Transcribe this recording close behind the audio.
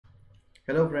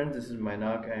Hello friends, this is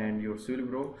Mainak and your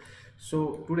STAAD.Pro.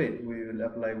 So today we will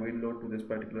apply wind load to this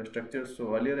particular structure.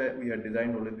 So earlier we had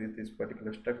designed already this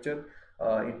particular structure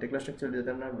in Tekla Structural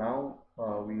Designer. Now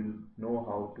we will know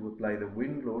how to apply the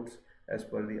wind loads as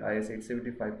per the IS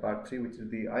 875 part 3, which is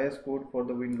the IS code for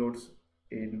the wind loads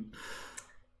in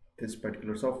this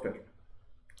particular software.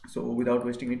 So without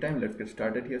wasting any time, let's get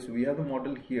started here. So we have the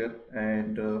model here,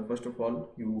 and first of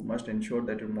all you must ensure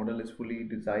that your model is fully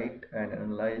designed and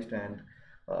analyzed, and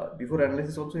before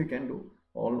analysis also you can do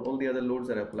all the other loads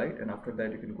are applied, and after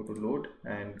that you can go to load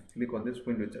and click on this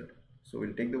wind wizard. So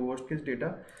we'll take the worst case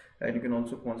data, and you can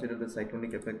also consider the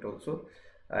cyclonic effect also,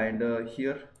 and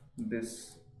here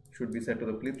this should be set to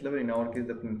the plinth level. In our case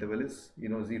the plinth level is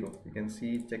 0. You can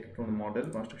see, check it from the model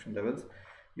construction levels.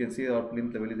 You can see our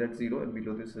plinth level is at 0, and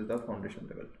below this is the foundation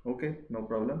level. Okay, no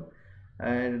problem.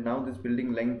 And now this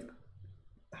building length,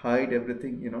 height,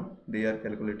 everything they are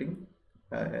calculating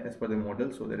as per the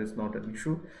model, so there is not an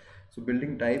issue. So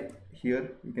building type,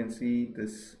 here you can see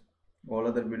this all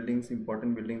other buildings,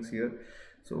 important buildings here.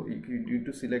 So you need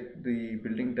to select the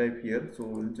building type here,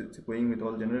 so it's going with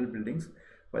all general buildings.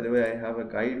 By the way, I have a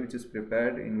guide which is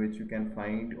prepared, in which you can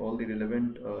find all the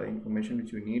relevant information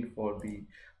which you need for the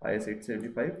IS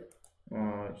 875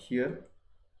 here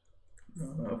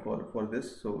for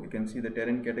this. So you can see the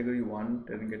terrain category 1,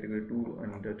 terrain category 2,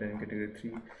 and terrain category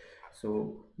 3.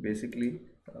 So basically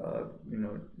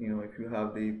if you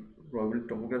have the probability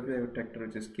topography factor,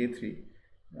 which is K3,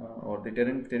 or the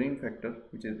terrain factor,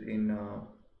 which is in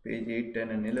page 8, 10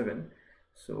 and 11.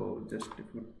 So just if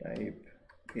you type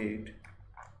 8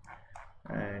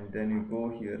 and then you go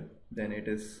here, then it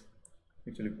is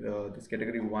actually this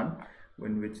category 1,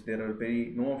 in which there are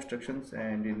no obstructions,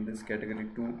 and in this category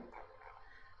 2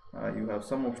 you have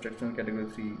some obstruction, category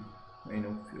 3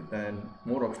 then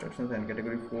more obstructions, and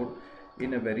category 4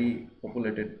 in a very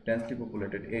densely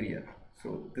populated area.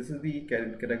 So this is the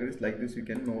categories. Like this you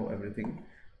can know everything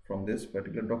from this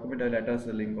particular document. I'll attach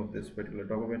the link of this particular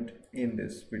document in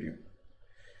this video.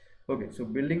 Okay, so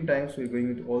building types, we're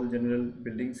going with all general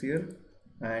buildings here,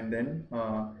 and then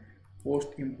most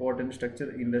important structure,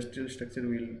 industrial structure,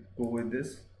 we'll go with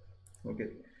this. Okay,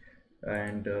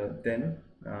 and then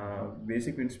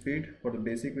basic wind speed. For the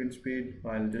basic wind speed,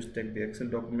 I'll just take the Excel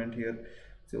document here.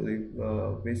 So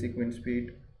the basic wind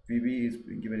speed VB is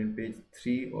given in page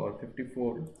 3 or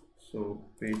 54. So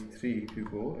page 3, if you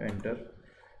go enter,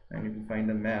 and if you find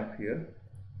the map here,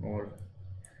 or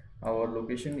our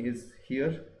location is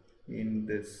here in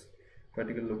this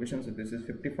particular location, so this is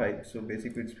 55. So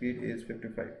basic wind speed is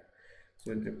 55.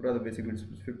 So in Tripura the basic wind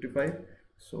speed is 55.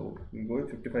 So we go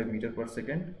with 55 meter per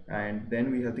second, and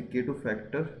then we have the K2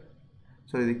 factor,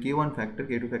 sorry, the K1 factor.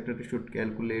 K2 factor should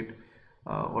calculate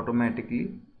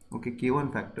automatically. Okay,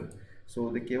 K1 factor. So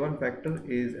the K1 factor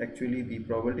is actually the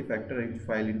probability factor in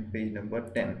file in page number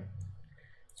 10.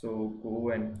 So go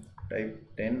and type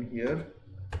 10 here,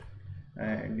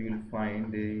 and you will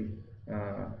find the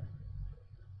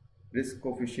risk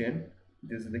coefficient.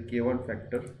 This is the K1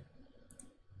 factor.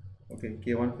 Okay,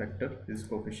 K1 factor, risk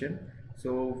coefficient.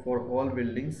 So for all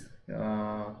buildings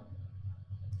of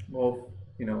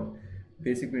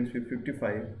basic wind speed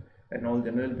 55 and all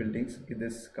general buildings,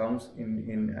 this comes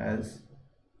in as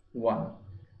 1.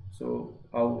 So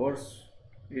ours,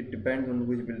 it depends on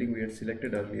which building we had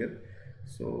selected earlier.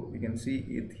 So you can see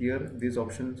it here, these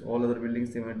options, all other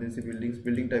buildings, emergency buildings,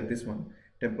 building type, this one,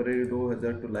 temporary low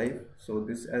hazard to life. So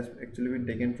this has actually been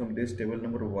taken from this table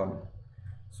number 1.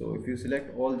 So if you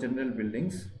select all general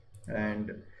buildings,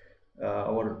 and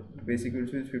our basic wind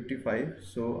speed is 55,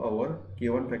 so our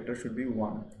K1 factor should be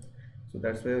 1. So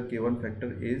that's why our K1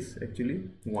 factor is actually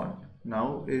 1.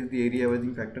 Now is the area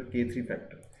averaging factor, K3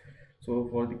 factor. So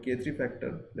for the K3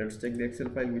 factor, let's check the Excel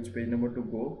file, which page number to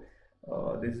go.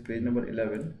 This is page number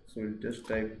 11. So we'll just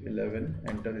type 11,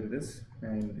 enter in this,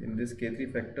 and in this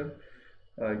K3 factor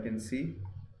you can see,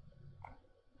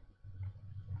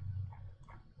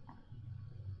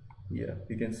 yeah,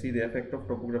 you can see the effect of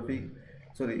topography.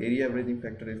 So the area averaging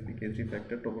factor is the K3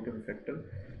 factor, topography factor.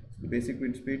 So the basic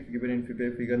wind speed given in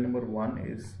figure number 1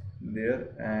 is there,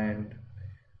 and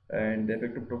the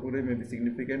effect of topography may be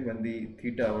significant when the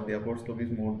theta or the upward slope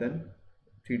is more than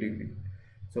 3 degree.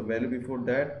 So value before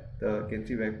that, the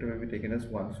K3 factor will be taken as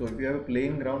 1. So if you have a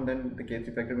plain ground, then the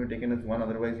K3 factor will be taken as 1.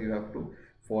 Otherwise you have to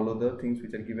follow the things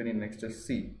which are given in next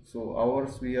C. So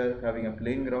ours, we are having a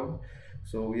plain ground,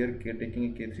 so we are taking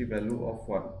a K3 value of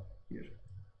 1 here.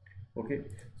 Okay,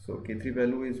 so K3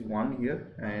 value is 1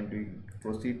 here, and we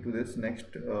proceed to this next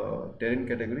terrain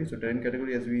category. So terrain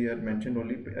category, as we had mentioned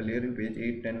earlier in page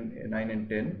 8, 10, 9 and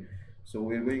 10. So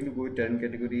we are going to go with terrain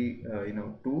category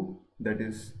 2, that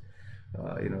is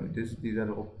these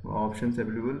are options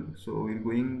available. So we're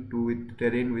going to with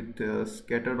terrain with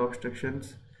scattered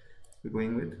obstructions. We're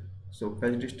going with, so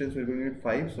fetch distance we're going with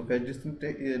 5. So fetch distance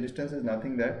is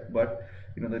nothing that, but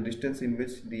the distance in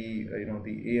which the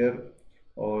the air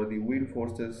or the wind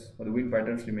forces or the wind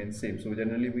patterns remain same. So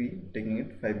generally we taking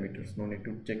it 5 meters, no need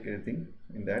to check anything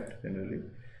in that generally.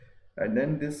 And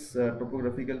then this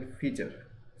topographical feature,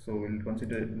 so we'll not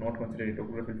consider a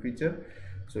topographical feature.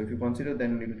 So if you consider,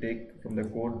 then we'll take from the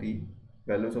code the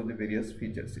values of the various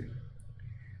features here.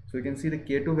 So you can see the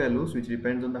K2 values, which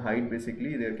depends on the height.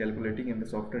 Basically they are calculating in the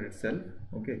software itself.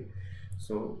 Okay,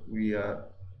 so we are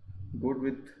good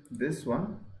with this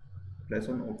one, press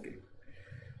on OK.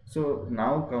 So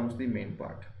now comes the main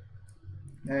part,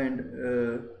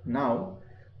 and now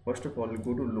first of all we'll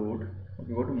go to load.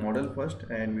 We go to model first,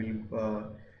 and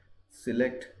we'll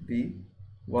select the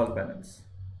wall panels.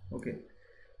 Okay,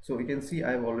 so we can see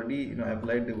I've already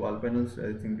applied the wall panels.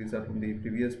 I think these are from the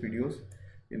previous videos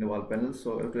in the wall panels.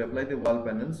 So to apply the wall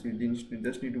panels, you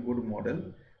just need to go to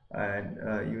model,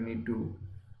 and you need to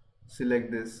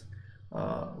select this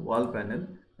wall panel,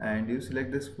 and you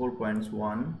select this 4 points,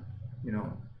 1,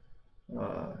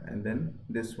 and then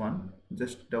this one.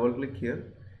 Just double click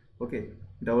here. Okay,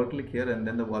 double click here, and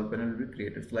then the wall panel will be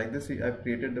created. So like this, I've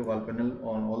created the wall panel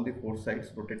on all the 4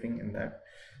 sides, rotating in that.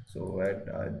 So I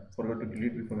forgot to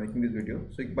delete before making this video.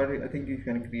 So but I think you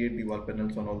can create the wall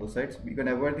panels on all the sides. You can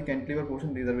avoid the cantilever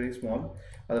portion, these are very small.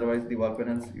 Otherwise the wall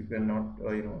panels you cannot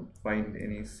find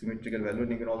any symmetrical value,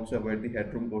 and you can also avoid the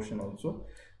headroom portion also.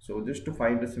 So just to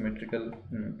find the symmetrical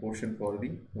portion for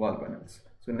the wall panels.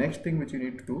 So next thing which you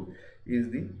need to do is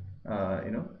the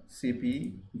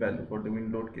CPE value for the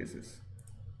wind load cases.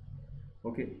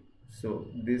 Okay, so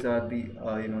these are the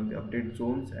the update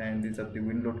zones, and these are the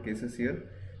wind load cases here.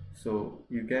 So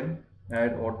you can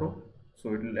add auto,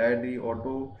 so it will add the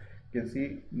auto. You can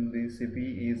see the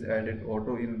CPE is added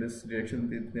auto in this direction.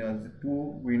 There's 2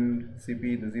 wind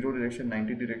CPE, the 0 direction,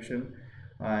 90 direction,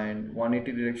 and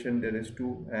 180 direction there is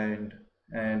 2,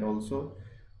 and also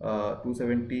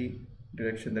 270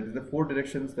 direction, that is the 4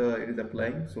 directions it is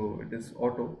applying. So it is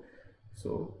auto,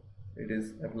 so it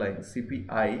is applying.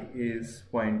 CPI is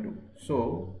 0.2.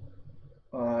 So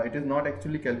it is not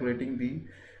actually calculating the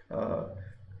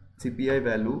CPI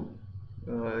value.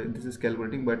 This is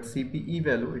calculating, but CPE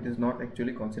value it is not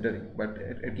actually considering, but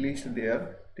at least they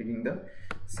are taking the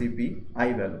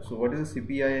CPI value. So what is the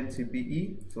CPI and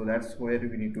CPE? So that's where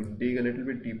we need to dig a little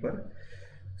bit deeper.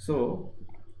 So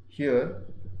here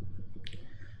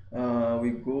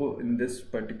we go in this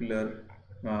particular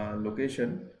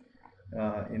location,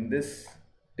 in this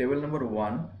table number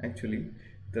 1, actually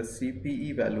the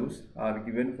CPE values are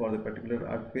given for the particular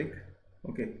earthquake.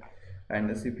 Okay, and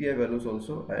the CPI values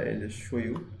also I'll just show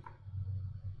you.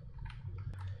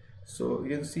 So you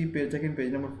can see check in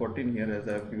page number 14 here, as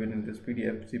I have given in this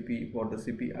PDF CPE for the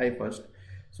CPI first.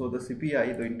 So the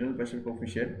CPI, the internal pressure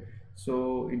coefficient.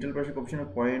 So internal pressure coefficient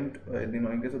of point,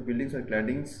 in case of buildings or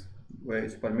claddings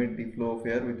which permit the flow of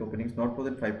air with openings not more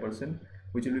than 5%,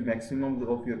 which will be maximum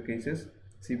of your cases.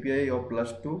 CPI of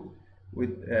 +2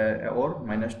 with or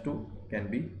 -2 can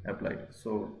be applied.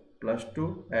 So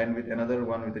 +2, and with another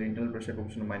one with an internal pressure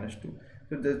coefficient of -2.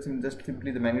 So that's just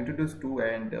simply the magnitude is 2,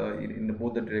 and in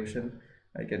both the direction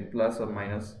I can plus or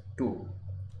 -2,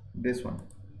 this one.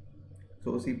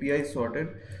 So CPI is sorted.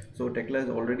 So Tekla has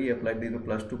already applied the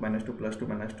 +2, -2, +2,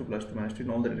 -2, +2, -2 in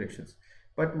all the directions.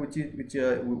 But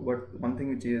one thing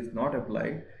which is not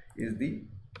applied is the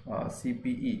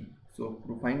CPE. So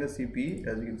to find the CPE,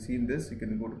 as you can see in this, you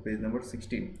can go to page number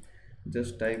 16.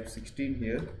 Just type 16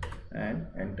 here and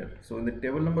enter. So in the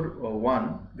table number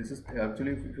 1, this is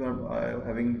actually, if you are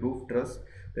having roof truss,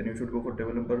 then you should go for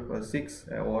table number 6,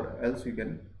 or else you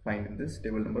can find in this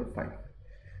table number 5.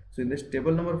 So in this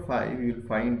table number 5, you will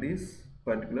find these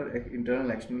particular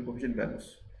internal external coefficient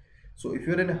values. So if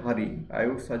you are in a hurry, I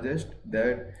would suggest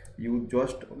that you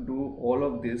just do all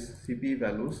of these CPE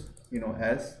values,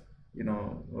 as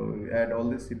add all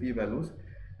these CPE values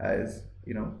as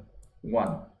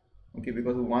 1. Okay,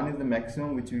 because 1 is the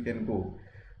maximum which we can go.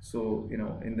 So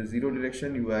in the 0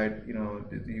 direction you add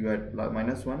you add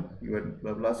 -1, you add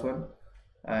 +1,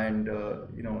 and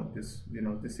this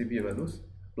CPE values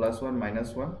 +1,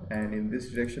 -1, and in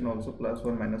this direction also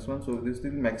 +1, -1. So this is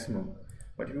the maximum.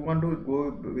 But if you want to go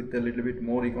with a little bit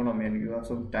more economy, and you have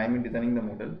some time in designing the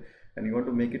model, and you want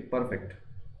to make it perfect,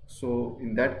 so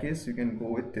in that case you can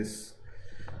go with this.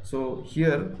 So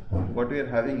here what we are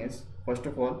having is, first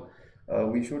of all,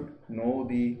 we should know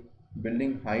the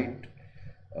building height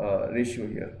ratio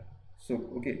here. So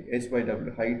okay,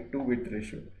 h/w, height to width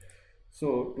ratio.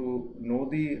 So to know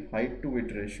the height to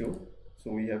width ratio,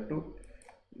 So we have to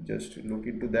just look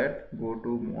into that. Go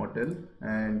to model,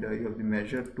 and you have the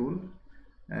measure tool,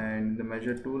 and the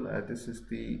measure tool, this is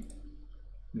the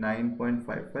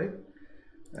 9.55,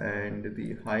 and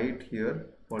the height here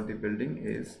for the building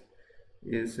is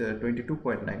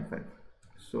 22.95.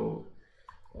 so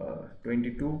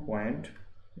 22 point,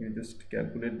 you just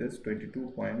calculate this,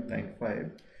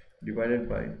 22.95 divided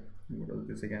by, what was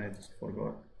this again, I just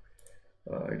forgot.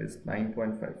 It is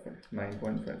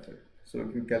 9.55. So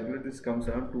if you calculate this, comes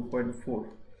around 2.4.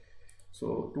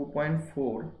 so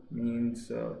 2.4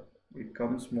 means it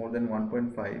comes more than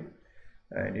 1.5,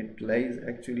 and it lies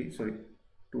actually, sorry,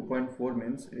 2.4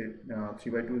 means it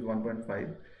 3 by 2 is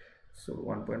 1.5. so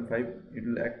 1.5, it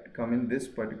will come in this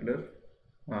particular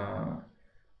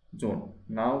zone.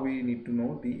 Now we need to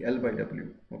know the L by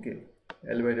W. Okay,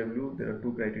 L by W, there are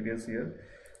two criteria here.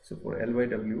 So for L by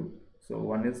W, so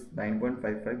one is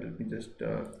 9.55. let me just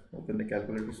open the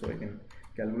calculator so I can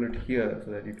calculate here,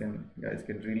 so that you guys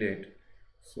can relate.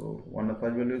 So the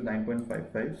first value is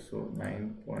 9.55, so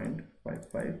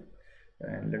 9.55,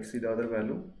 and let's see the other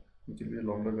value, which will be a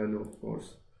longer value, of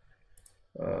course.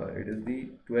 It is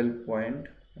the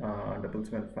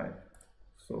 12.775.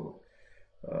 so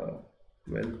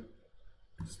 12,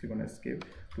 just click on escape.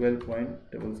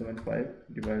 12.775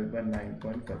 divided by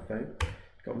 9.55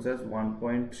 comes as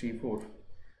 1.34.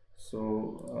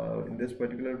 so in this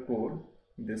particular code,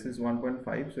 this is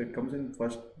 1.5, so it comes in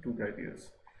first two criteria.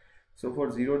 So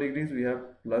for 0 degrees we have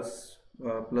plus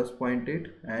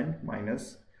 0.8 and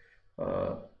minus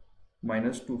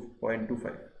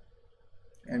 2.25.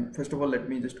 And first of all, let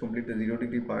me just complete the 0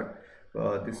 degree part.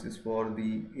 This is for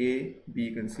the A, B.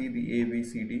 You can see the A, B,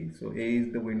 C, D. So A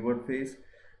is the windward face,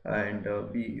 and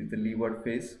B is the leeward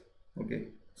face. Okay,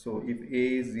 so if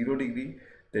A is 0 degree,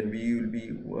 then B will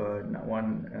be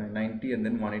 190 and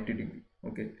then 180 degree.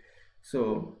 Okay,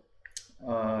 so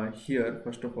here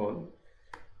first of all,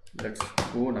 let's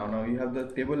go now you have the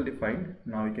table defined.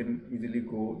 Now you can easily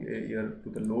go here to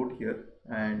the load here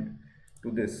and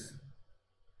to this.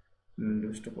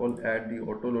 First of all, add the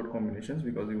auto load combinations,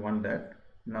 because we want that.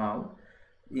 Now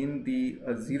in the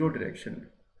 0 direction,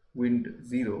 wind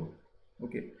 0.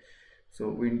 Okay, so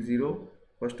wind 0,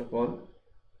 first of all,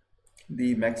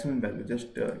 the maximum value,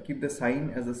 just keep the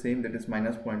sign as the same, that is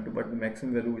minus 0.2, but the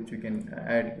maximum value which we can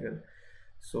add here.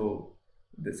 So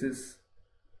this is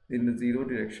in the 0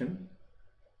 direction.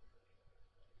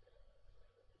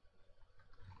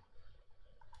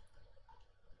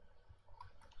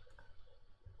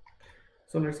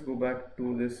 So let's go back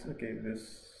to this. Okay,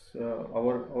 this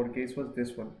our case was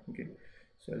this one. Okay,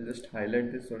 so I'll just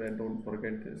highlight this so that I don't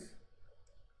forget this.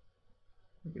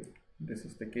 Okay, this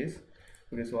is the case.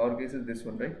 Okay, so our case is this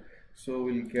one, right? So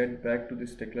we'll get back to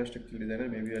this Tekla Structural Designer.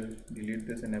 Maybe I'll delete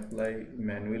this and apply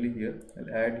manually here. I'll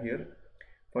add here,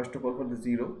 first of all, for the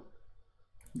 0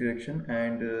 direction,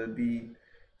 and the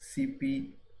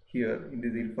CP here in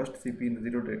the first CP in the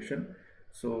 0 direction.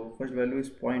 So first value is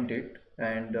 0.8,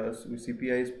 and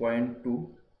CPI is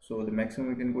 0.2. so the maximum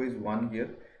we can go is 1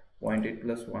 here, 0.8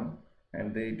 plus 1,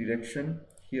 and the direction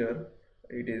here,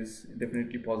 it is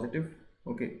definitely positive.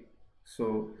 Okay,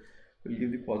 so we'll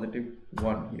give the positive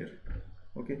 1 here.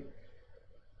 Okay,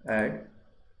 add,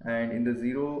 and in the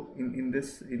 0 in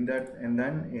that, and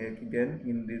then again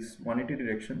in this 180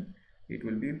 direction, it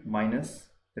will be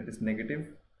minus, that is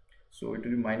negative. So it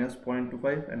will be minus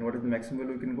 0.25, and what is the maximum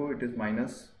value we can go? It is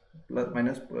minus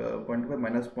 0.25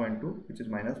 minus 0.2, which is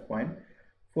minus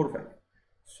 0.45.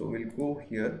 So we'll go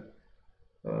here,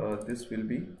 this will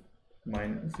be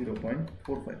minus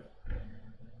 0.45.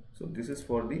 so this is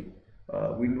for the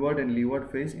windward and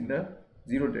leeward face in the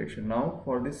 0 direction. Now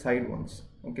for the side ones.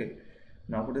 Okay,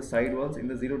 now for the side walls in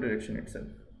the 0 direction itself.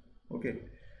 Okay,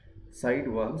 side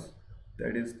walls,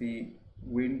 that is the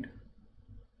wind,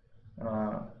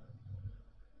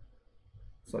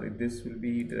 sorry, this will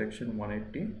be direction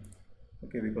 180.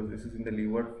 Okay, because this is in the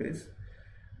leeward face,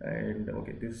 and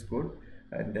okay, this is good.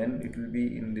 And then it will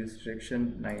be in this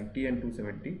direction 90 and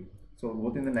 270. So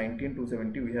both in the 90 and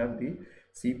 270 we have the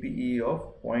CPE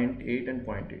of 0.8 and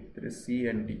 0.8, that is C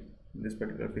and D in this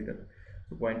particular figure.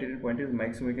 So 0.8 and 0.8,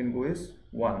 maximum we can go is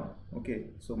 1. Okay,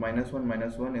 so minus 1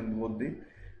 in both the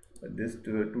this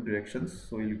two directions.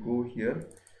 So we'll go here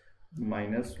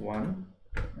minus 1,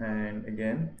 and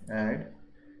again add,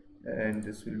 and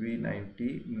this will be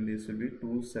 90, and this will be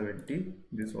 270,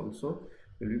 this also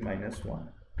will be minus 1.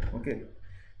 Okay,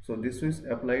 so this is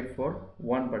applied for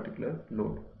one particular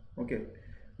load. Okay,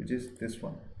 which is this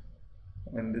one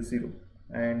and the 0,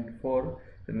 and for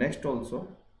the next also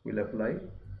will apply.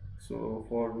 So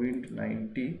for wind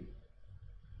 90,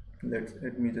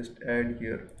 let me just add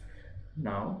here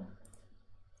now,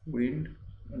 wind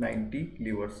 90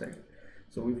 leeward side.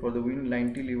 So for the wind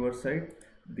 90 leeward side,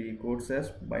 the code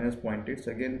says minus 0.8.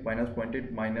 So again minus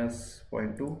 0.8 minus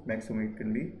 0.2 maximum it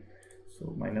can be.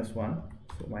 So minus 1.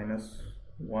 So minus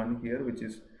 1 here, which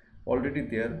is already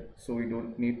there, so we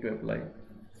don't need to apply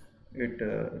it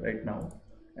right now.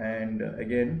 And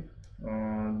again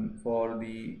for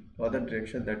the other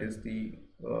direction, that is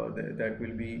that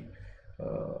will be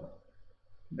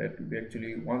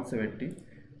actually 170.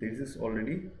 This is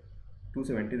already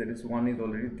 270, that is 1 is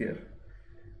already there,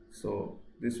 so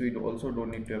this we also don't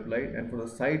need to apply. And for the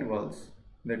side walls,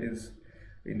 that is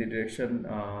in the direction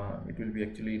it will be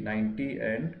actually 90,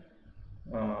 and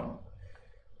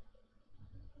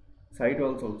side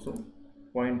walls also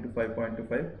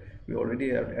 0.25 we already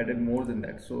have added more than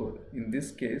that. So in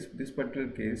this case, this particular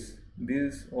case,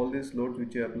 all these loads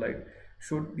which you applied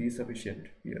should be sufficient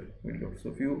here, wind load.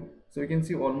 So you can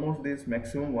see almost these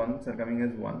maximum ones are coming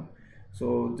as 1.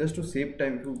 So just to save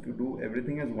time, to do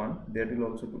everything as 1, that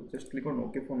will also do. Just click on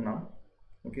OK for now.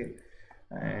 Okay,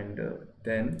 and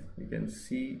then you can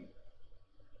see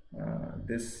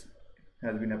this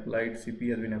has been applied, CP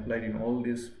has been applied in all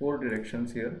these 4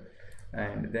 directions here.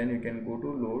 And then you can go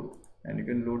to load, and you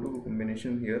can load to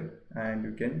combination here, and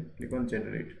you can click on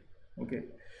generate. Okay,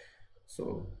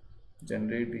 so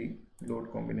generate the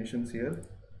load combinations here.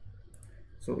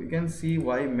 So you can see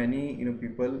why many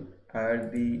people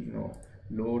add the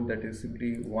load that is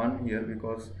simply 1 here,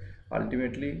 because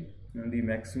ultimately the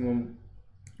maximum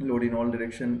load in all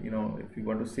direction, if you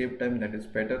want to save time, that is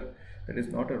better. That is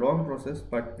not a wrong process,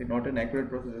 but not an accurate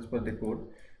process as per the code.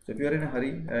 So if you are in a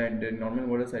hurry and in normal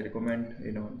models, I recommend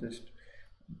just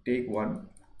take 1.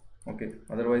 Okay,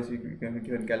 otherwise you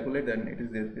can calculate, then it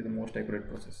is the most accurate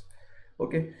process.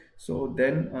 Okay, so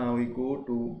then we go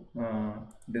to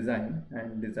design,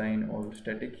 and design all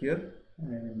static here,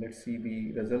 and let's see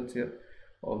the results here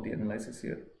of the analysis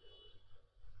here.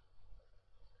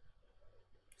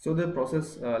 So the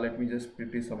process, let me just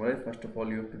briefly summarize. First of all,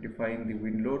 you have to define the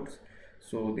wind loads.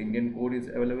 So the Indian code is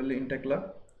available in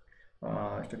Tekla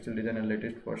Structural Designer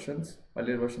latest versions.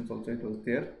 Earlier versions also it was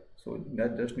there. So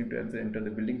that just need to enter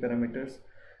the building parameters,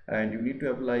 and you need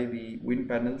to apply the wind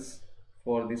panels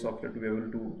for the software to be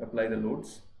able to apply the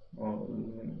loads.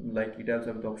 Like it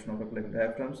also have the option of applying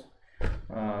diaphragms.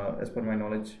 As per my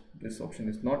knowledge, this option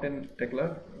is not in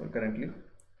Tekla currently.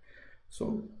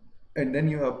 So, and then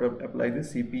you have to apply the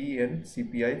CPE and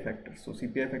CPI factors. So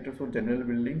CPI factors for general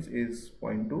buildings is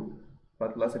 0.2,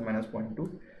 plus and minus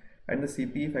 0.2, and the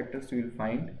CPE factors you will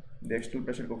find the external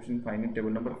pressure coefficient find in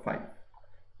table number 5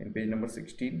 in page number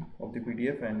 16 of the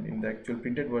PDF, and in the actual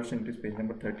printed version it is page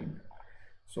number 13.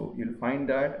 So you'll find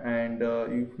that, and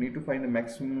you need to find the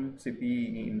maximum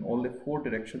CPE in all the 4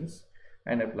 directions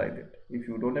and apply that. If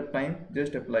you don't have time,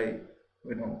 just apply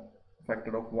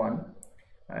factor of 1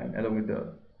 and along with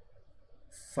the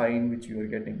sign which you are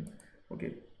getting.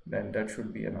 Okay, then that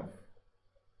should be enough.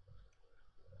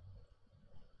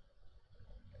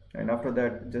 And after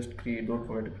that, just don't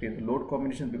forget to create the load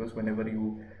combinations, because whenever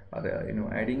you are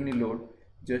adding any load,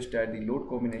 just add the load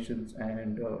combinations,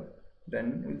 and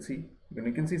then we'll see.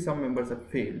 You can see some members have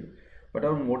failed, but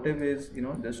our motive is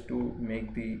just to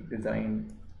make the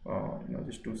design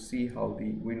just to see how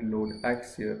the wind load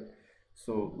acts here.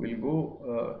 So we'll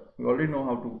go we already know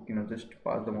how to just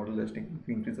pass the model. Just if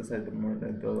we increase the size, the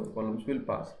columns will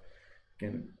pass. You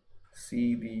can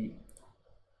see the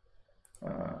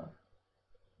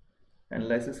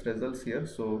analysis results here.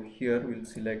 So here we'll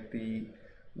select the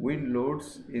wind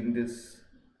loads in this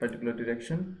particular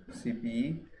direction,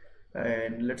 CPE,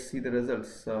 and let's see the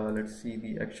results. Let's see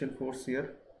the axial force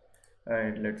here,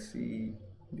 and let's see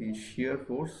the shear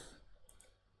force,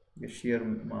 the shear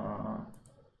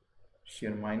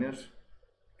minor.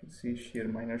 You can see shear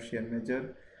minor, shear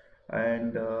major,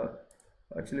 and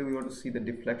actually we want to see the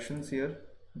deflections here.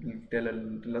 It will tell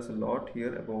us a lot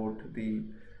here about the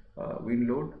wind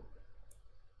load.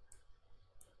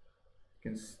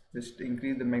 You can just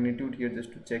increase the magnitude here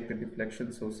just to check the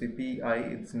deflection. So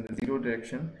CPI is in the 0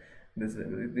 direction.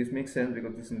 This makes sense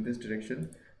because this is in this direction,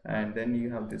 and then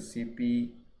you have this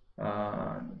CP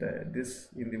this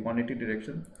in the 180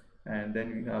 direction, and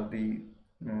then we have the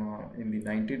in the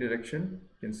 90 direction.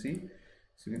 You can see,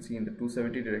 so you can see in the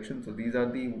 270 direction. So these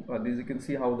are the these you can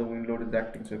see how the wind load is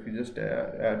acting. So if you just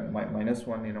add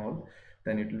 -1 in all,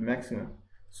 then it will maximum.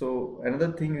 So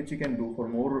another thing which you can do for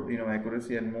more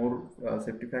accuracy and more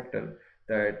safety factor,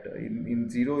 that in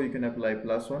 0 you can apply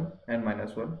 +1 and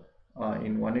 -1,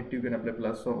 in 180 you can apply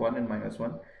 +1 and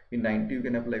 -1, In 90 you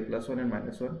can apply +1 and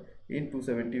 -1. In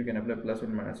 270 you can apply +1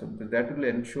 and -1. So that will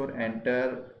ensure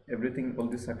entire everything, all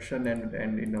the suction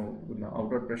and you know,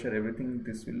 outward pressure, everything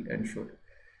this will ensure.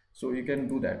 So you can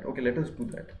do that. Okay, let us do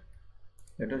that.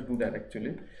 Let us do that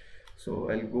actually. So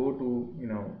I'll go to, you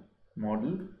know,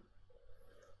 model,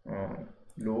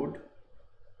 load,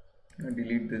 and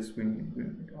delete this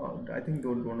I think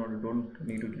don't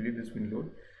need to delete this win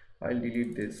load. I'll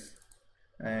delete this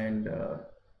and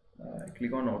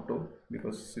click on auto,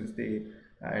 because since they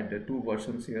add two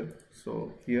versions here.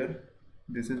 So here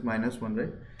this is -1,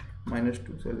 right?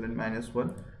 -2, so then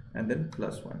 -1 and then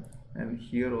 +1, and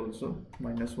here also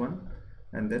 -1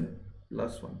 and then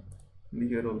 +1, and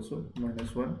here also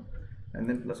 -1 and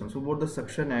then +1. So both the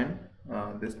suction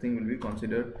and this thing will be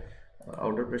considered,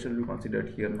 outer pressure will be considered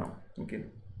here now. Okay,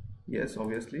 yes,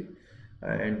 obviously.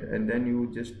 And then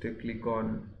you just click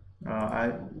on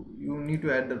you need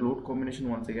to add the load combination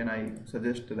once again. I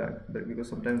suggest that because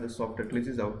sometimes the software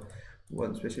glitches out,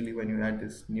 especially when you add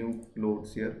this new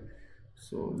loads here.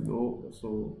 So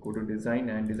go to design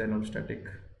and design on static.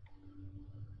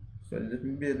 So I'll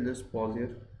just pause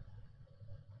here.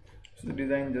 So the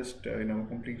design just you know,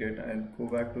 completed, and go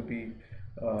back to the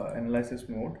analysis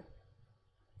mode.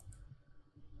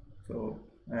 So,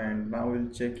 and now we'll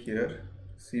check here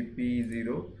CP0.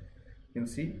 You can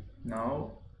see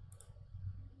now,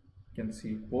 you can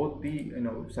see both the, you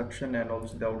know, suction and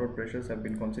also the outer pressures have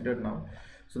been considered now.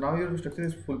 So now your structure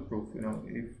is foolproof. You know,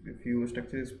 if your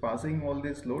structure is passing all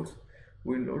these loads,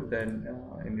 wind load, then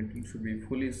and it should be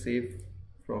fully safe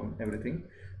from everything.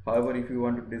 However, if you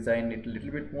want to design it a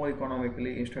little bit more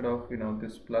economically, instead of, you know,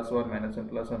 this +1 -1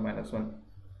 +1 -1,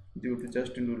 you to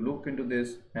just look into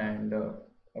this and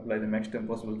apply the maximum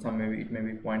possible. Some maybe it may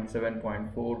be 0.7,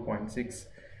 0.4, 0.6.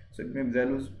 So it may be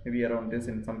values maybe around this.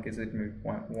 In some cases it may be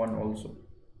 0.1 also.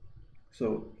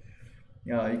 So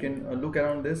you can look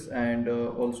around this, and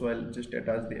also I'll just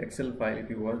attach the Excel file if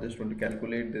you just want to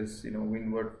calculate this, you know,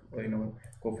 windward, you know,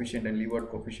 coefficient and leeward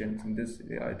coefficients. In this,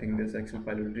 I think this Excel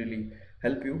file will really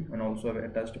help you. And also I've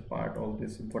attached a part of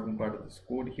this important part of this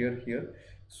code here.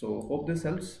 So hope this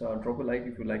helps. Drop a like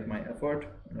if you like my effort,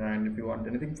 and if you want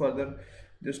anything further,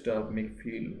 just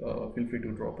feel free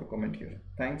to drop a comment here.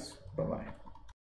 Thanks. Bye bye.